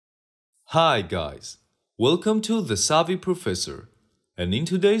Hi guys, welcome to The Savvy Professor, and in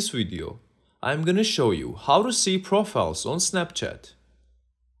today's video, I'm gonna show you how to see profiles on Snapchat.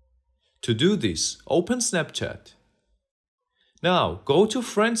 To do this, open Snapchat. Now go to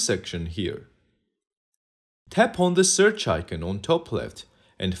Friends section here. Tap on the search icon on top left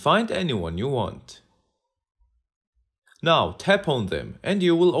and find anyone you want. Now tap on them and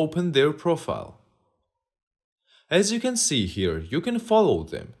you will open their profile. As you can see here, you can follow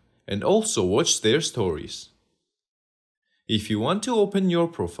them and also watch their stories. If you want to open your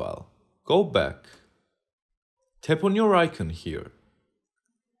profile, go back. Tap on your icon here.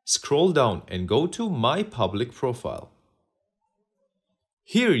 Scroll down and go to My Public Profile.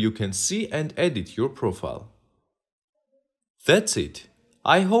 Here you can see and edit your profile. That's it.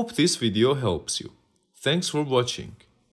 I hope this video helps you. Thanks for watching.